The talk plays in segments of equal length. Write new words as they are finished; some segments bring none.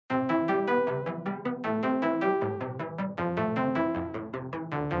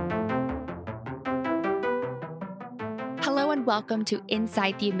and welcome to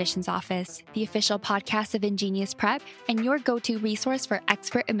Inside the Admissions Office, the official podcast of Ingenious Prep and your go-to resource for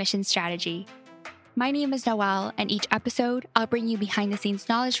expert admissions strategy. My name is Noelle, and each episode, I'll bring you behind-the-scenes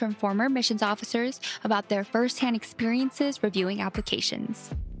knowledge from former admissions officers about their first-hand experiences reviewing applications.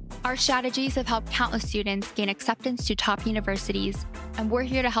 Our strategies have helped countless students gain acceptance to top universities, and we're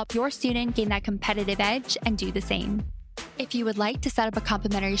here to help your student gain that competitive edge and do the same. If you would like to set up a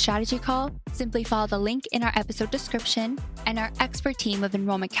complimentary strategy call, simply follow the link in our episode description, and our expert team of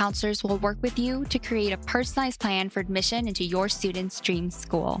enrollment counselors will work with you to create a personalized plan for admission into your student's dream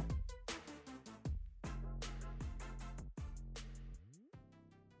school.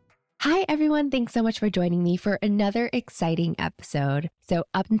 Hi, everyone. Thanks so much for joining me for another exciting episode. So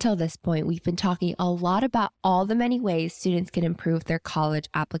up until this point, we've been talking a lot about all the many ways students can improve their college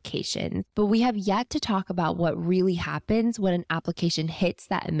applications, but we have yet to talk about what really happens when an application hits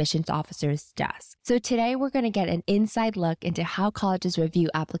that admissions officer's desk. So today we're going to get an inside look into how colleges review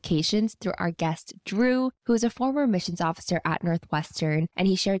applications through our guest, Drew, who is a former admissions officer at Northwestern, and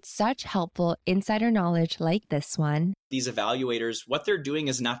he shared such helpful insider knowledge like this one. These evaluators, what they're doing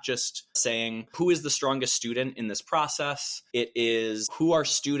is not just saying who is the strongest student in this process. It is who are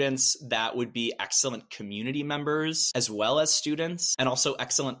students that would be excellent community members as well as students and also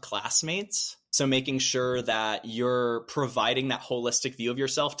excellent classmates. So making sure that you're providing that holistic view of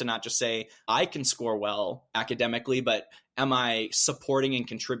yourself to not just say, I can score well academically, but am I supporting and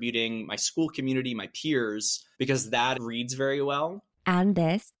contributing my school community, my peers, because that reads very well. And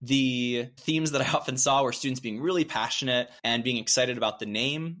this. The themes that I often saw were students being really passionate and being excited about the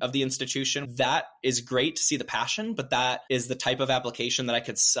name of the institution. That is great to see the passion, but that is the type of application that I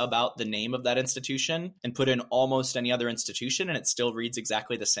could sub out the name of that institution and put in almost any other institution and it still reads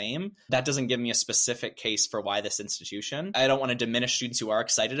exactly the same. That doesn't give me a specific case for why this institution. I don't want to diminish students who are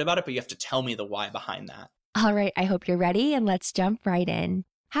excited about it, but you have to tell me the why behind that. All right, I hope you're ready and let's jump right in.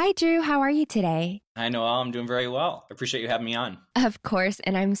 Hi, Drew. How are you today? Hi, Noelle. I'm doing very well. I appreciate you having me on. Of course,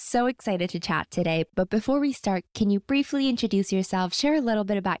 and I'm so excited to chat today. But before we start, can you briefly introduce yourself, share a little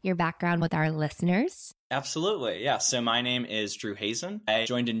bit about your background with our listeners? Absolutely. Yeah. So my name is Drew Hazen. I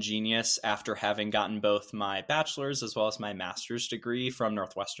joined Ingenious after having gotten both my bachelor's as well as my master's degree from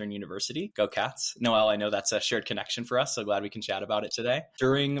Northwestern University. Go Cats. Noelle, I know that's a shared connection for us, so glad we can chat about it today.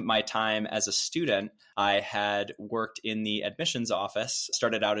 During my time as a student, I had worked in the admissions office,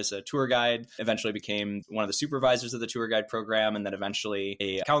 started out as a tour guide, eventually became one of the supervisors of the tour guide program, and then eventually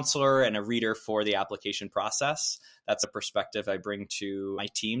a counselor and a reader for the application process. That's a perspective I bring to my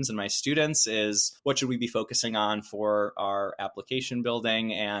teams and my students is what should we be focusing on for our application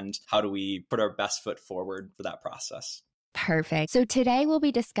building and how do we put our best foot forward for that process? Perfect. So today we'll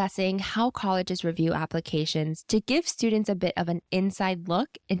be discussing how colleges review applications to give students a bit of an inside look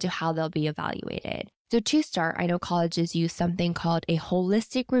into how they'll be evaluated. So to start, I know colleges use something called a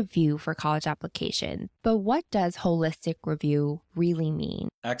holistic review for college application. But what does holistic review really mean?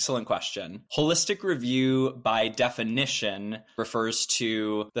 Excellent question. Holistic review, by definition, refers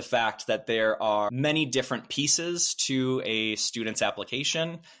to the fact that there are many different pieces to a student's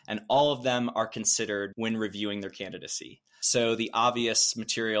application, and all of them are considered when reviewing their candidacy. So the obvious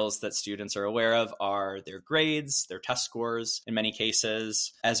materials that students are aware of are their grades, their test scores in many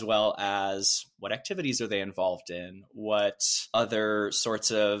cases, as well as what activities are they involved in, what other sorts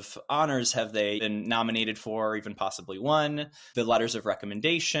of honors have they been nominated for, even possibly won, the letters of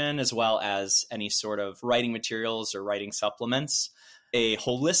recommendation, as well as any sort of writing materials or writing supplements. A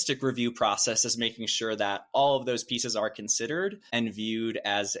holistic review process is making sure that all of those pieces are considered and viewed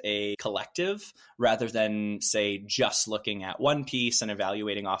as a collective rather than, say, just looking at one piece and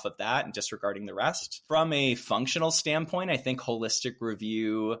evaluating off of that and disregarding the rest. From a functional standpoint, I think holistic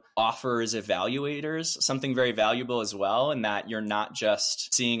review offers evaluators something very valuable as well, in that you're not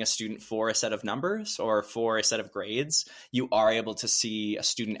just seeing a student for a set of numbers or for a set of grades. You are able to see a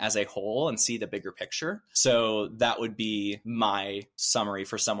student as a whole and see the bigger picture. So that would be my summary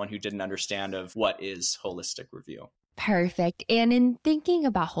for someone who didn't understand of what is holistic review. Perfect. And in thinking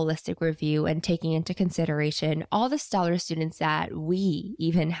about holistic review and taking into consideration all the stellar students that we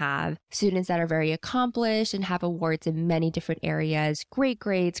even have, students that are very accomplished and have awards in many different areas, great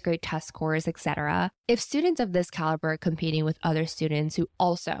grades, great test scores, etc. If students of this caliber are competing with other students who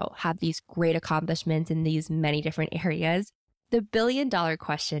also have these great accomplishments in these many different areas, the billion-dollar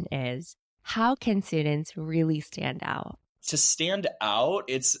question is, how can students really stand out? To stand out,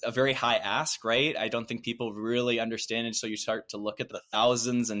 it's a very high ask, right? I don't think people really understand it. So you start to look at the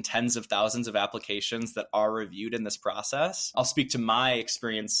thousands and tens of thousands of applications that are reviewed in this process. I'll speak to my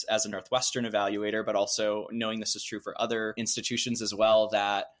experience as a Northwestern evaluator, but also knowing this is true for other institutions as well,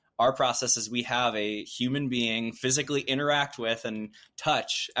 that our process is we have a human being physically interact with and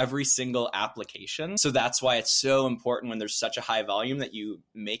touch every single application. So that's why it's so important when there's such a high volume that you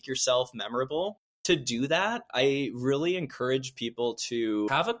make yourself memorable. To do that, I really encourage people to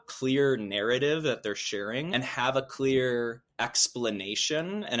have a clear narrative that they're sharing and have a clear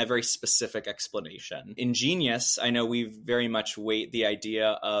explanation and a very specific explanation. In Genius, I know we very much weight the idea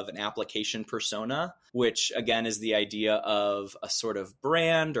of an application persona, which again is the idea of a sort of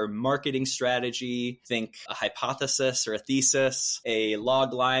brand or marketing strategy. Think a hypothesis or a thesis, a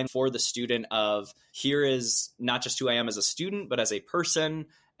log line for the student of here is not just who I am as a student, but as a person.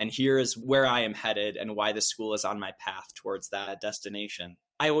 And here is where I am headed and why the school is on my path towards that destination.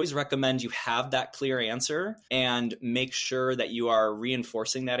 I always recommend you have that clear answer and make sure that you are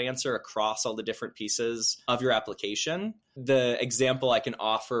reinforcing that answer across all the different pieces of your application. The example I can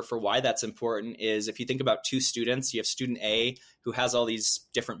offer for why that's important is if you think about two students, you have student A who has all these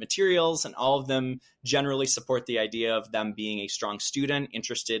different materials and all of them generally support the idea of them being a strong student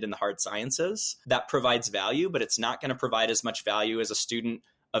interested in the hard sciences. That provides value, but it's not going to provide as much value as a student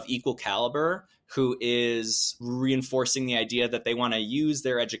of equal caliber who is reinforcing the idea that they want to use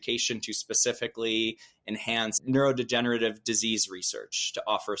their education to specifically enhance neurodegenerative disease research, to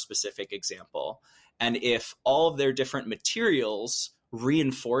offer a specific example. And if all of their different materials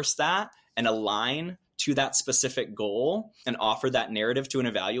reinforce that and align to that specific goal and offer that narrative to an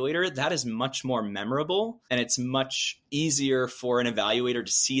evaluator, that is much more memorable. And it's much easier for an evaluator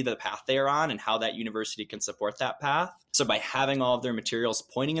to see the path they are on and how that university can support that path. So by having all of their materials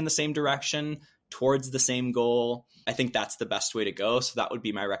pointing in the same direction towards the same goal, I think that's the best way to go. So that would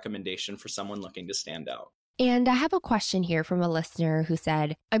be my recommendation for someone looking to stand out. And I have a question here from a listener who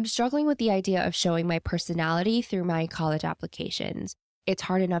said, I'm struggling with the idea of showing my personality through my college applications. It's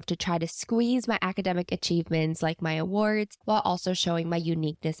hard enough to try to squeeze my academic achievements like my awards while also showing my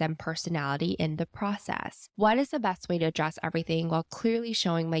uniqueness and personality in the process. What is the best way to address everything while clearly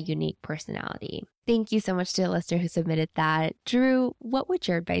showing my unique personality? Thank you so much to the listener who submitted that. Drew, what would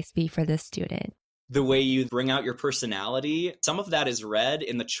your advice be for this student? The way you bring out your personality, some of that is read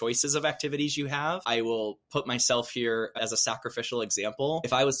in the choices of activities you have. I will put myself here as a sacrificial example.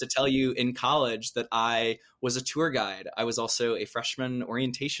 If I was to tell you in college that I was a tour guide, I was also a freshman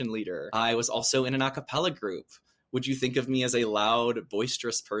orientation leader, I was also in an a cappella group, would you think of me as a loud,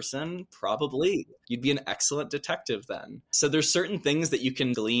 boisterous person? Probably. You'd be an excellent detective then. So there's certain things that you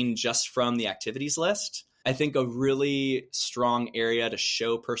can glean just from the activities list. I think a really strong area to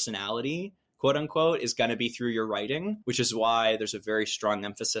show personality, quote unquote, is going to be through your writing, which is why there's a very strong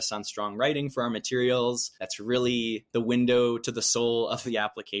emphasis on strong writing for our materials. That's really the window to the soul of the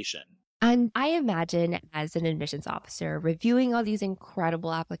application. And I imagine as an admissions officer, reviewing all these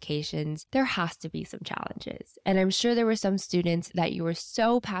incredible applications, there has to be some challenges. And I'm sure there were some students that you were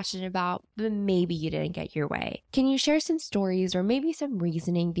so passionate about, but maybe you didn't get your way. Can you share some stories or maybe some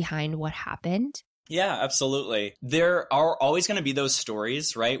reasoning behind what happened? Yeah, absolutely. There are always going to be those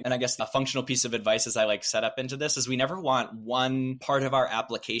stories, right? And I guess a functional piece of advice as I set up into this is we never want one part of our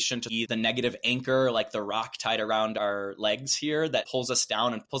application to be the negative anchor, like the rock tied around our legs here that pulls us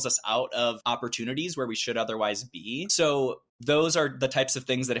down and pulls us out of opportunities where we should otherwise be. So those are the types of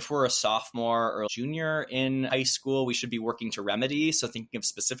things that if we're a sophomore or junior in high school, we should be working to remedy. So thinking of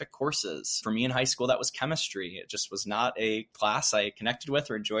specific courses. For me in high school, that was chemistry. It just was not a class I connected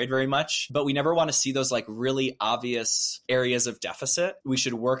with or enjoyed very much. But we never want to see those really obvious areas of deficit. We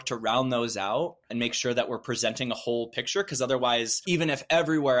should work to round those out and make sure that we're presenting a whole picture. Because otherwise, even if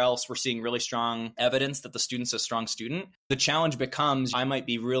everywhere else we're seeing really strong evidence that the student's a strong student, the challenge becomes I might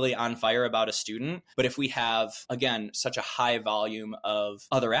be really on fire about a student. But if we have, again, such a high volume of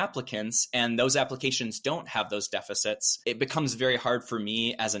other applicants and those applications don't have those deficits, it becomes very hard for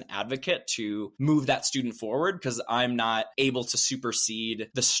me as an advocate to move that student forward because I'm not able to supersede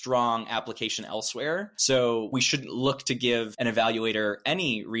the strong application elsewhere. So we shouldn't look to give an evaluator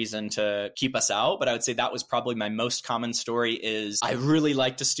any reason to keep us out. But I would say that was probably my most common story is I really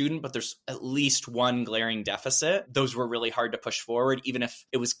liked a student, but there's at least one glaring deficit. Those were really hard to push forward, even if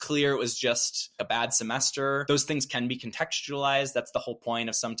it was clear it was just a bad semester. Those things can be contextualized. That's the whole point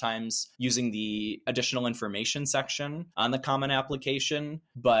of sometimes using the additional information section on the common application.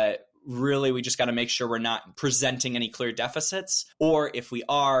 But really, we just got to make sure we're not presenting any clear deficits. Or if we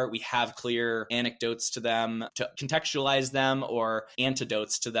are, we have clear anecdotes to them to contextualize them, or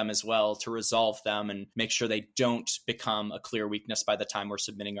antidotes to them as well to resolve them and make sure they don't become a clear weakness by the time we're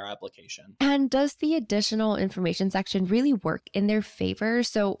submitting our application. And does the additional information section really work in their favor?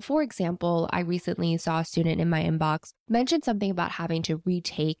 So, for example, I recently saw a student in my inbox mention something about having to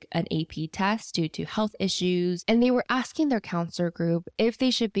retake an AP test due to health issues, and they were asking their counselor group if they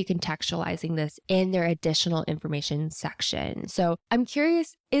should be contextualizing this in their additional information section. So I'm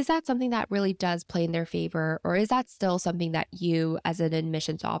curious, is that something that really does play in their favor, or is that still something that you as an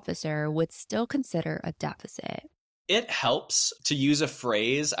admissions officer would still consider a deficit? It helps. To use a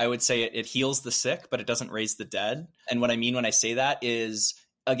phrase, I would say it heals the sick, but it doesn't raise the dead. And what I mean when I say that is,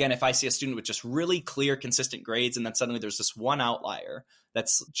 again, if I see a student with just really clear, consistent grades, and then suddenly there's this one outlier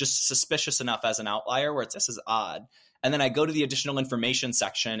that's just suspicious enough as an outlier where this is odd, and then I go to the additional information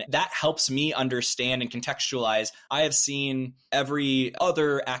section, that helps me understand and contextualize. I have seen every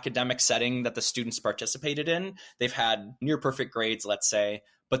other academic setting that the students participated in. They've had near perfect grades, let's say.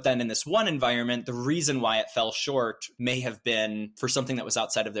 But then in this one environment, the reason why it fell short may have been for something that was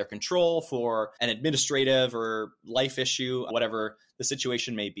outside of their control, for an administrative or life issue, whatever the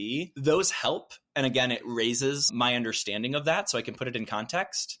situation may be. Those help. And again, it raises my understanding of that so I can put it in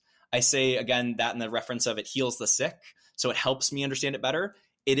context. I say, again, that in the reference of it heals the sick. So it helps me understand it better.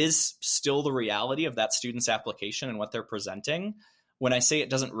 It is still the reality of that student's application and what they're presenting. When I say it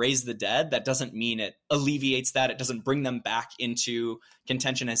doesn't raise the dead, that doesn't mean it alleviates that. It doesn't bring them back into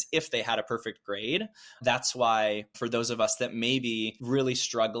contention as if they had a perfect grade. That's why for those of us that may be really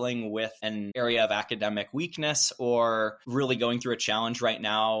struggling with an area of academic weakness or really going through a challenge right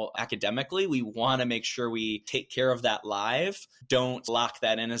now academically, we want to make sure we take care of that live. Don't lock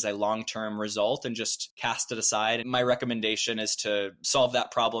that in as a long-term result and just cast it aside. My recommendation is to solve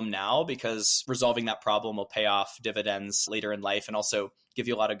that problem now, because resolving that problem will pay off dividends later in life and also give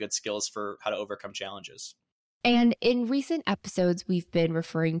you a lot of good skills for how to overcome challenges. And in recent episodes, we've been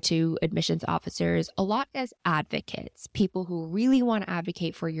referring to admissions officers a lot as advocates, people who really want to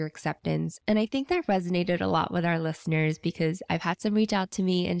advocate for your acceptance. And I think that resonated a lot with our listeners, because I've had some reach out to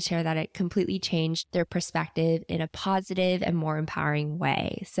me and share that it completely changed their perspective in a positive and more empowering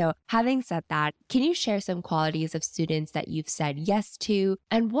way. So having said that, can you share some qualities of students that you've said yes to?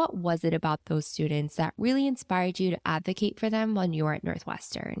 And what was it about those students that really inspired you to advocate for them when you were at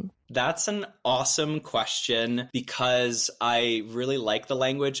Northwestern? That's an awesome question, because I really like the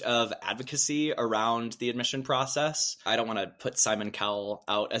language of advocacy around the admission process. I don't want to put Simon Cowell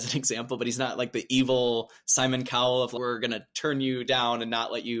out as an example, but he's not like the evil Simon Cowell of we're going to turn you down and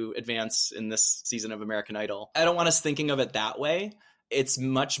not let you advance in this season of American Idol. I don't want us thinking of it that way. It's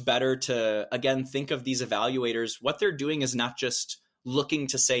much better to, again, think of these evaluators. What they're doing is not just looking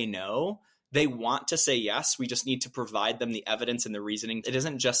to say no. They want to say yes. We just need to provide them the evidence and the reasoning. It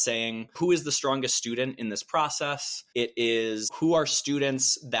isn't just saying who is the strongest student in this process. It is who are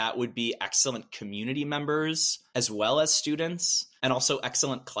students that would be excellent community members as well as students, and also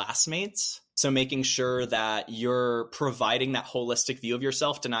excellent classmates. So making sure that you're providing that holistic view of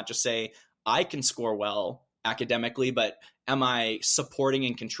yourself to not just say, I can score well academically, but am I supporting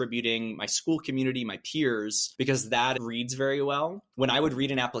and contributing my school community, my peers? Because that reads very well. When I would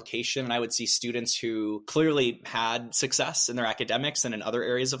read an application and I would see students who clearly had success in their academics and in other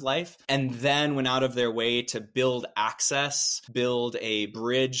areas of life, and then went out of their way to build access, build a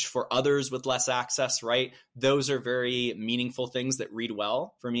bridge for others with less access, right? Those are very meaningful things that read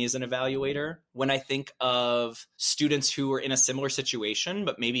well for me as an evaluator. When I think of students who were in a similar situation,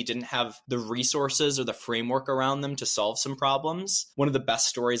 but maybe didn't have the resources or the framework around them to solve some problems, one of the best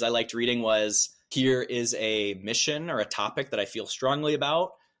stories I liked reading was, here is a mission or a topic that I feel strongly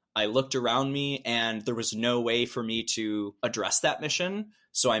about. I looked around me and there was no way for me to address that mission.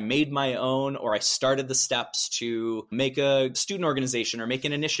 So I made my own, or I started the steps to make a student organization or make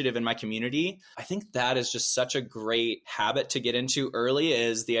an initiative in my community. I think that is just such a great habit to get into early,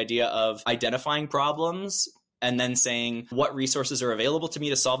 is the idea of identifying problems and then saying, what resources are available to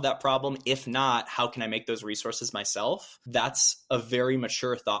me to solve that problem? If not, how can I make those resources myself? That's a very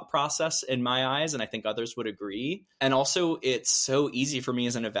mature thought process in my eyes, and I think others would agree. And also, it's so easy for me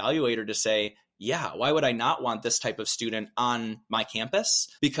as an evaluator to say, yeah, why would I not want this type of student on my campus?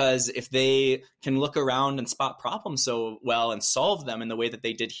 Because if they can look around and spot problems so well and solve them in the way that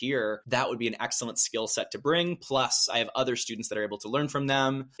they did here, that would be an excellent skill set to bring. Plus, I have other students that are able to learn from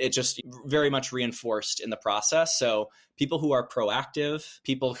them. It just very much reinforced in the process. So people who are proactive,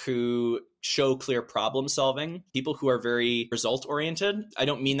 people who show clear problem solving, people who are very result oriented. I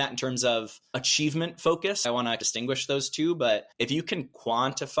don't mean that in terms of achievement focus. I want to distinguish those two, but if you can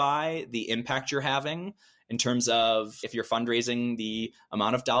quantify the impact you're having in terms of if you're fundraising, the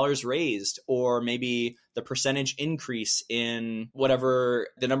amount of dollars raised, or maybe the percentage increase in whatever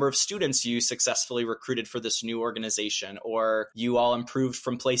the number of students you successfully recruited for this new organization, or you all improved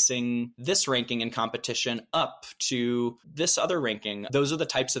from placing this ranking in competition up to this other ranking. Those are the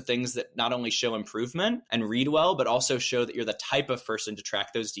types of things that not only show improvement and read well, but also show that you're the type of person to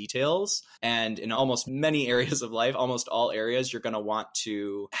track those details. And in almost many areas of life, almost all areas, you're going to want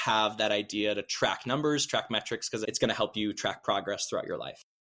to have that idea to track numbers, track metrics, because it's going to help you track progress throughout your life.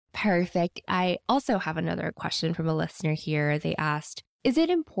 Perfect. I also have another question from a listener here. They asked, is it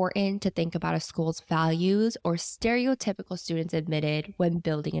important to think about a school's values or stereotypical students admitted when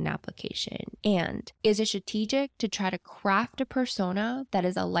building an application? And is it strategic to try to craft a persona that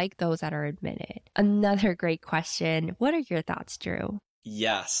is alike those that are admitted? Another great question. What are your thoughts, Drew?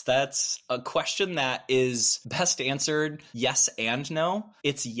 Yes, that's a question that is best answered yes and no.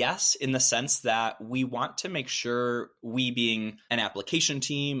 It's yes in the sense that we want to make sure we, being an application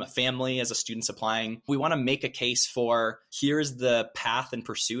team, a family, as a student's applying, we want to make a case for here's the path and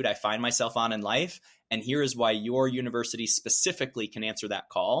pursuit I find myself on in life, and here is why your university specifically can answer that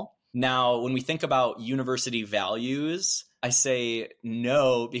call. Now, when we think about university values, I say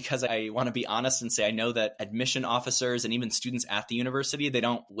no because I want to be honest and say I know that admission officers and even students at the university, they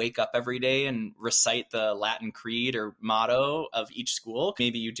don't wake up every day and recite the Latin creed or motto of each school.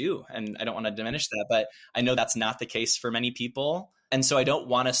 Maybe you do, and I don't want to diminish that, but I know that's not the case for many people. And so I don't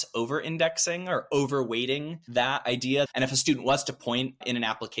want us over-indexing or overweighting that idea. And if a student was to point in an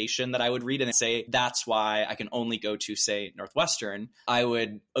application that I would read and say, that's why I can only go to, say, Northwestern, I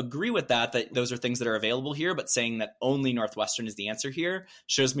would agree with that those are things that are available here, but saying that only Northwestern is the answer here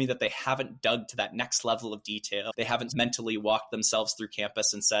shows me that they haven't dug to that next level of detail. They haven't mentally walked themselves through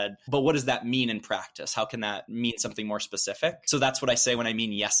campus and said, but what does that mean in practice? How can that mean something more specific? So that's what I say when I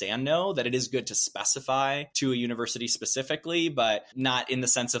mean yes and no, that it is good to specify to a university specifically, but not in the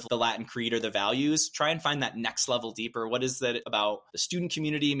sense of the Latin creed or the values. Try and find that next level deeper. What is that about the student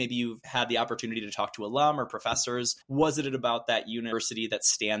community? Maybe you've had the opportunity to talk to alum or professors. Was it about that university that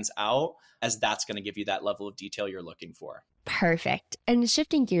stands out, as that's going to give you that level of detail you're looking for? Perfect. And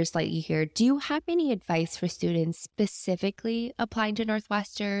shifting gears slightly here, do you have any advice for students specifically applying to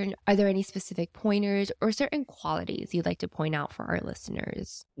Northwestern? Are there any specific pointers or certain qualities you'd like to point out for our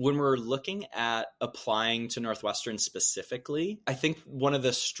listeners? When we're looking at applying to Northwestern specifically, I think one of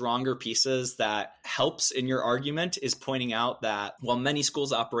the stronger pieces that helps in your argument is pointing out that while many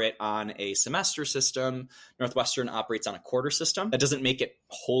schools operate on a semester system, Northwestern operates on a quarter system. That doesn't make it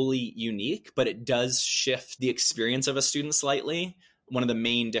wholly unique, but it does shift the experience of a student slightly. One of the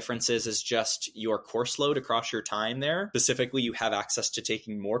main differences is just your course load across your time there. Specifically, you have access to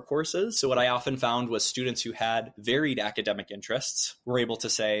taking more courses. So what I often found was students who had varied academic interests were able to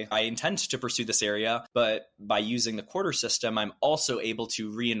say, I intend to pursue this area, but by using the quarter system, I'm also able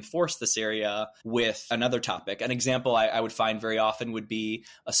to reinforce this area with another topic. An example I would find very often would be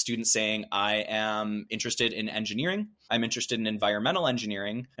a student saying, I am interested in engineering. I'm interested in environmental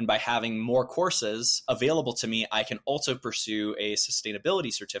engineering. And by having more courses available to me, I can also pursue a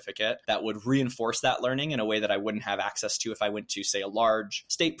sustainability certificate that would reinforce that learning in a way that I wouldn't have access to if I went to, say, a large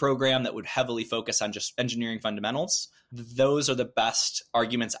state program that would heavily focus on just engineering fundamentals. Those are the best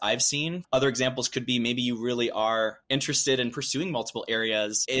arguments I've seen. Other examples could be maybe you really are interested in pursuing multiple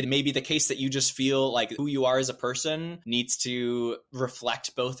areas. It may be the case that you just feel like who you are as a person needs to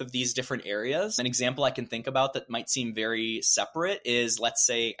reflect both of these different areas. An example I can think about that might seem very separate is, let's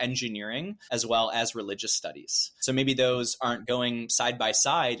say, engineering as well as religious studies. So maybe those aren't going side by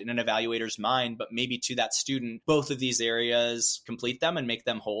side in an evaluator's mind, but maybe to that student, both of these areas complete them and make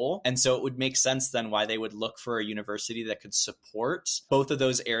them whole. And so it would make sense then why they would look for a university that could support both of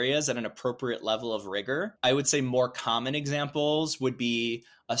those areas at an appropriate level of rigor. I would say more common examples would be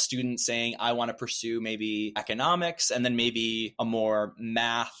a student saying, I want to pursue maybe economics and then maybe a more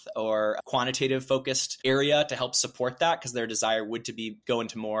math or quantitative focused area to help support that because their desire would to be go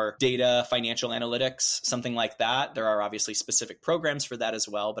into more data, financial analytics, something like that. There are obviously specific programs for that as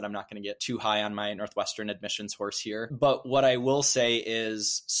well, but I'm not going to get too high on my Northwestern admissions horse here. But what I will say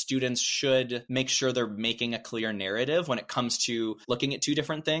is students should make sure they're making a clear narrative when it comes to looking at two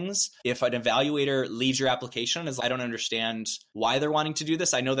different things. If an evaluator leaves your application as I don't understand why they're wanting to do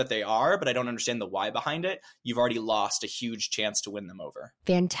this, I know that they are, but I don't understand the why behind it, you've already lost a huge chance to win them over.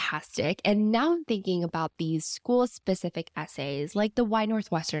 Fantastic. And now I'm thinking about these school-specific essays, like the Why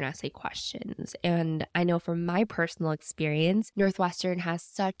Northwestern essay questions. And I know from my personal experience, Northwestern has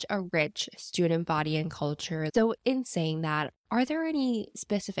such a rich student body and culture. So in saying that, are there any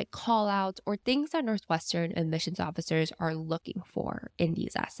specific call-outs or things that Northwestern admissions officers are looking for in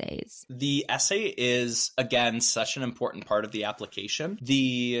these essays? The essay is, again, such an important part of the application.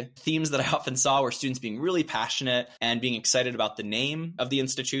 The themes that I often saw were students being really passionate and being excited about the name of the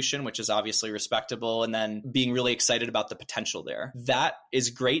institution, which is obviously respectable, and then being really excited about the potential there. That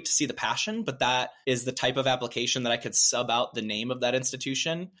is great to see the passion, but that is the type of application that I could sub out the name of that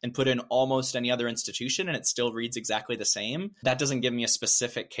institution and put in almost any other institution, and it still reads exactly the same. That doesn't give me a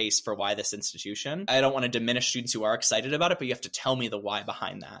specific case for why this institution. I don't want to diminish students who are excited about it, but you have to tell me the why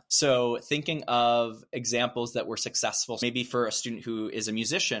behind that. So thinking of examples that were successful, maybe for a student who is a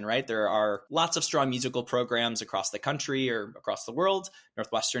musician, right? There are lots of strong musical programs across the country or across the world.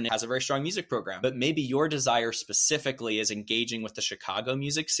 Northwestern has a very strong music program, but maybe your desire specifically is engaging with the Chicago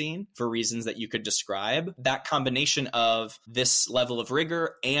music scene for reasons that you could describe. That combination of this level of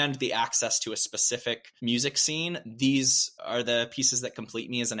rigor and the access to a specific music scene, these are the pieces that complete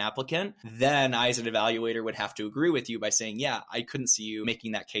me as an applicant. Then I, as an evaluator, would have to agree with you by saying, yeah, I couldn't see you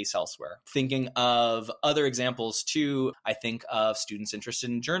making that case elsewhere. Thinking of other examples too, I think of students interested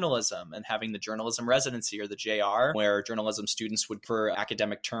in journalism and having the journalism residency or the JR, where journalism students would, for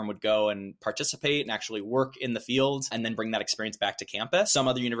academic term, would go and participate and actually work in the field and then bring that experience back to campus. Some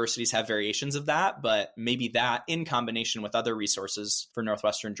other universities have variations of that, but maybe that in combination with other resources for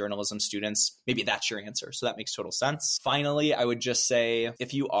Northwestern journalism students, maybe that's your answer. So that makes total sense. Finally, I would just say,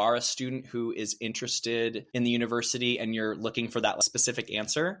 if you are a student who is interested in the university and you're looking for that specific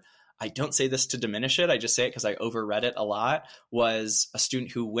answer, I don't say this to diminish it, I just say it because I overread it a lot, was a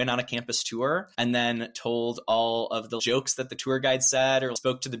student who went on a campus tour and then told all of the jokes that the tour guide said or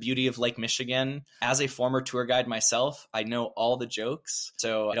spoke to the beauty of Lake Michigan. As a former tour guide myself, I know all the jokes,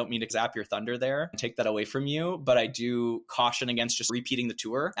 so I don't mean to zap your thunder there and take that away from you, but I do caution against just repeating the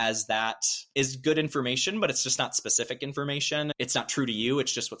tour, as that is good information, but it's just not specific information. It's not true to you,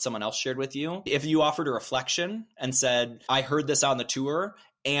 it's just what someone else shared with you. If you offered a reflection and said, I heard this on the tour,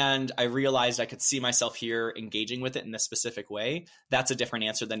 and I realized I could see myself here engaging with it in this specific way, that's a different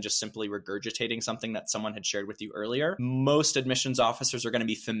answer than just simply regurgitating something that someone had shared with you earlier. Most admissions officers are going to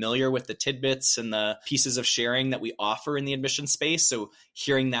be familiar with the tidbits and the pieces of sharing that we offer in the admissions space. So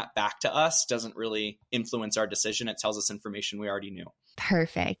hearing that back to us doesn't really influence our decision. It tells us information we already knew.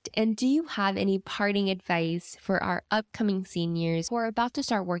 Perfect. And do you have any parting advice for our upcoming seniors who are about to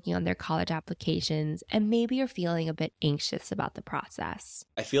start working on their college applications and maybe are feeling a bit anxious about the process?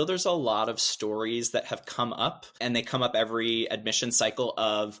 I feel there's a lot of stories that have come up, and they come up every admission cycle,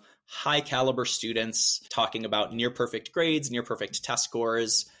 of high caliber students talking about near perfect grades, near perfect test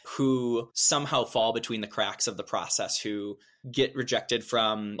scores, who somehow fall between the cracks of the process, who get rejected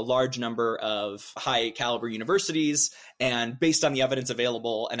from a large number of high caliber universities. And based on the evidence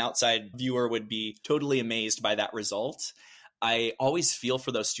available, an outside viewer would be totally amazed by that result. I always feel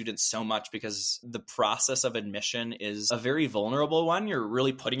for those students so much, because the process of admission is a very vulnerable one. You're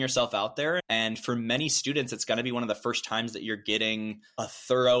really putting yourself out there. And for many students, it's going to be one of the first times that you're getting a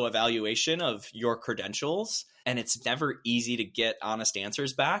thorough evaluation of your credentials. And it's never easy to get honest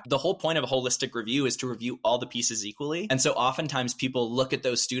answers back. The whole point of a holistic review is to review all the pieces equally. And so oftentimes people look at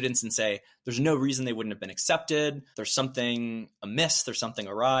those students and say, there's no reason they wouldn't have been accepted. There's something amiss. There's something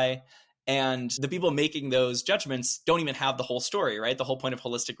awry. And the people making those judgments don't even have the whole story, right? The whole point of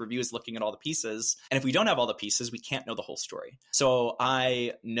holistic review is looking at all the pieces. And if we don't have all the pieces, we can't know the whole story. So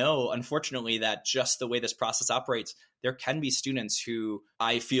I know, unfortunately, that just the way this process operates, there can be students who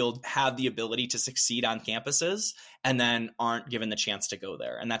I feel have the ability to succeed on campuses and then aren't given the chance to go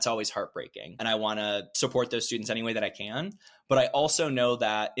there. And that's always heartbreaking. And I want to support those students any way that I can. But I also know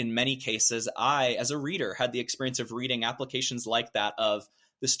that in many cases, I, as a reader, had the experience of reading applications like that of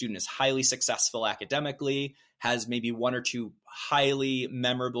the student is highly successful academically, has maybe one or two highly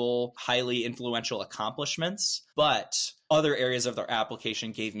memorable, highly influential accomplishments, but other areas of their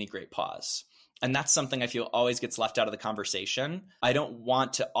application gave me great pause. And that's something I feel always gets left out of the conversation. I don't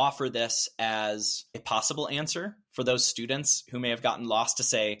want to offer this as a possible answer for those students who may have gotten lost to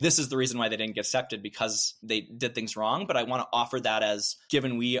say, this is the reason why they didn't get accepted because they did things wrong. But I want to offer that as,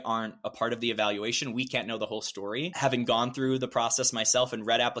 given we aren't a part of the evaluation, we can't know the whole story. Having gone through the process myself and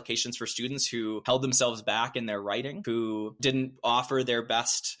read applications for students who held themselves back in their writing, who didn't offer their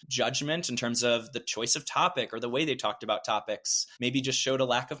best judgment in terms of the choice of topic or the way they talked about topics, maybe just showed a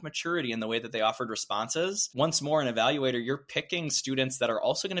lack of maturity in the way that they offered responses. Once more, an evaluator, you're picking students that are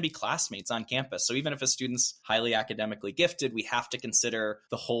also going to be classmates on campus. So even if a student's highly academically gifted, we have to consider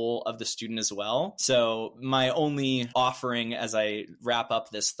the whole of the student as well. So my only offering as I wrap up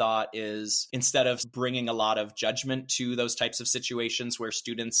this thought is, instead of bringing a lot of judgment to those types of situations where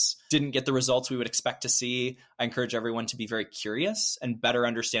students didn't get the results we would expect to see, I encourage everyone to be very curious and better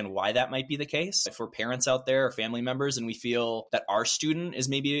understand why that might be the case. If we're parents out there or family members and we feel that our student is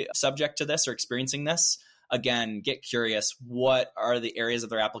maybe subject to this or experiencing this, again, get curious. What are the areas of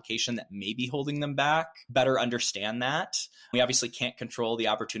their application that may be holding them back? Better understand that. We obviously can't control the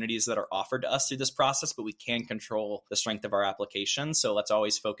opportunities that are offered to us through this process, but we can control the strength of our application. So let's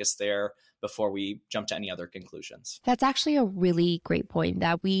always focus there before we jump to any other conclusions. That's actually a really great point,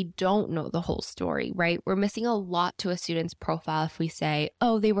 that we don't know the whole story, right? We're missing a lot to a student's profile if we say,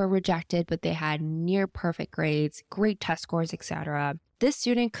 oh, they were rejected, but they had near perfect grades, great test scores, etc. This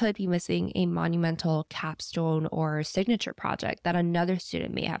student could be missing a monumental capstone or signature project that another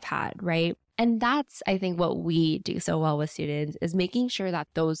student may have had, right? And that's, I think, what we do so well with students, is making sure that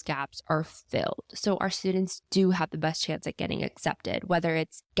those gaps are filled. So our students do have the best chance at getting accepted, whether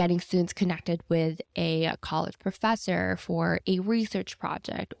it's getting students connected with a college professor for a research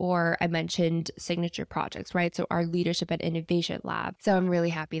project, or I mentioned signature projects, right? So our leadership and innovation lab. So I'm really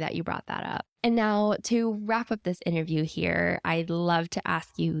happy that you brought that up. And now, to wrap up this interview here, I'd love to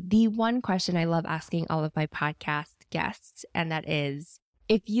ask you the one question I love asking all of my podcast guests, and that is,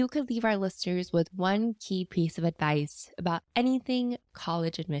 if you could leave our listeners with one key piece of advice about anything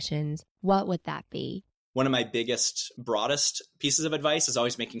college admissions, what would that be? One of my biggest, broadest pieces of advice is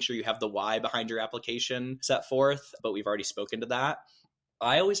always making sure you have the why behind your application set forth, but we've already spoken to that.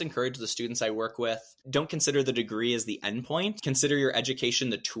 I always encourage the students I work with, don't consider the degree as the endpoint. Consider your education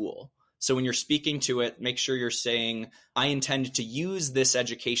the tool. So when you're speaking to it, make sure you're saying, I intend to use this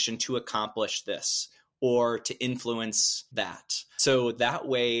education to accomplish this, or to influence that. So that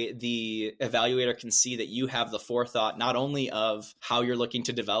way the evaluator can see that you have the forethought not only of how you're looking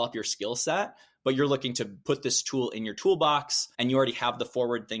to develop your skill set, but you're looking to put this tool in your toolbox, and you already have the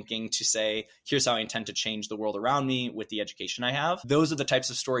forward thinking to say, here's how I intend to change the world around me with the education I have. Those are the types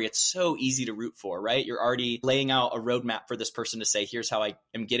of story it's so easy to root for, right? You're already laying out a roadmap for this person to say, here's how I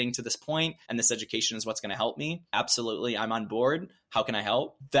am getting to this point, and this education is what's going to help me. Absolutely, I'm on board. How can I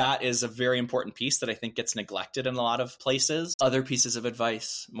help? That is a very important piece that I think gets neglected in a lot of places. Other pieces of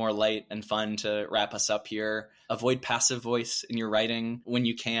advice, more light and fun to wrap us up here. Avoid passive voice in your writing when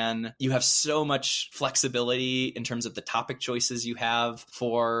you can. You have so much flexibility in terms of the topic choices you have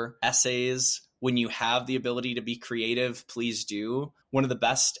for essays. When you have the ability to be creative, please do. One of the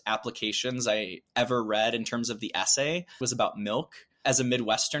best applications I ever read in terms of the essay was about milk. As a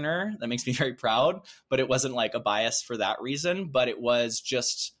Midwesterner, that makes me very proud, but it wasn't like a bias for that reason, but it was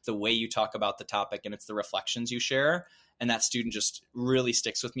just the way you talk about the topic, and it's the reflections you share. And that student just really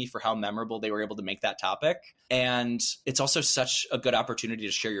sticks with me for how memorable they were able to make that topic. And it's also such a good opportunity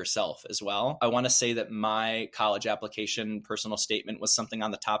to share yourself as well. I want to say that my college application personal statement was something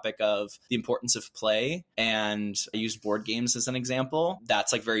on the topic of the importance of play. And I used board games as an example.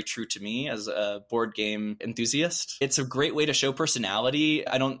 That's like very true to me as a board game enthusiast. It's a great way to show personality.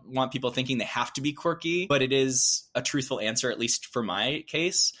 I don't want people thinking they have to be quirky, but it is a truthful answer, at least for my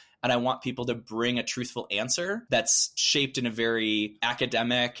case. And I want people to bring a truthful answer that's shaped in a very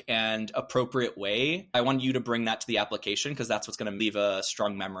academic and appropriate way. I want you to bring that to the application because that's what's going to leave a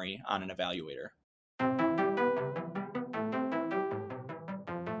strong memory on an evaluator.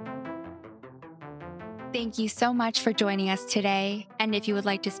 Thank you so much for joining us today. And if you would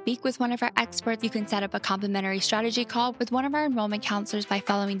like to speak with one of our experts, you can set up a complimentary strategy call with one of our enrollment counselors by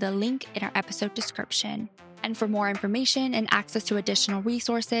following the link in our episode description. And for more information and access to additional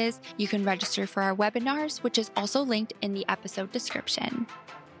resources, you can register for our webinars, which is also linked in the episode description.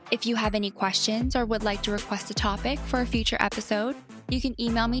 If you have any questions or would like to request a topic for a future episode, you can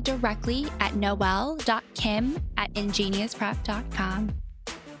email me directly at noel.kim@ingeniusprep.com.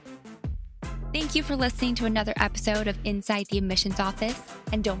 Thank you for listening to another episode of Inside the Admissions Office.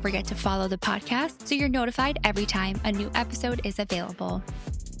 And don't forget to follow the podcast so you're notified every time a new episode is available.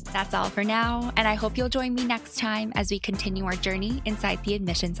 That's all for now, and I hope you'll join me next time as we continue our journey inside the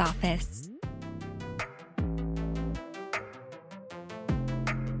admissions office.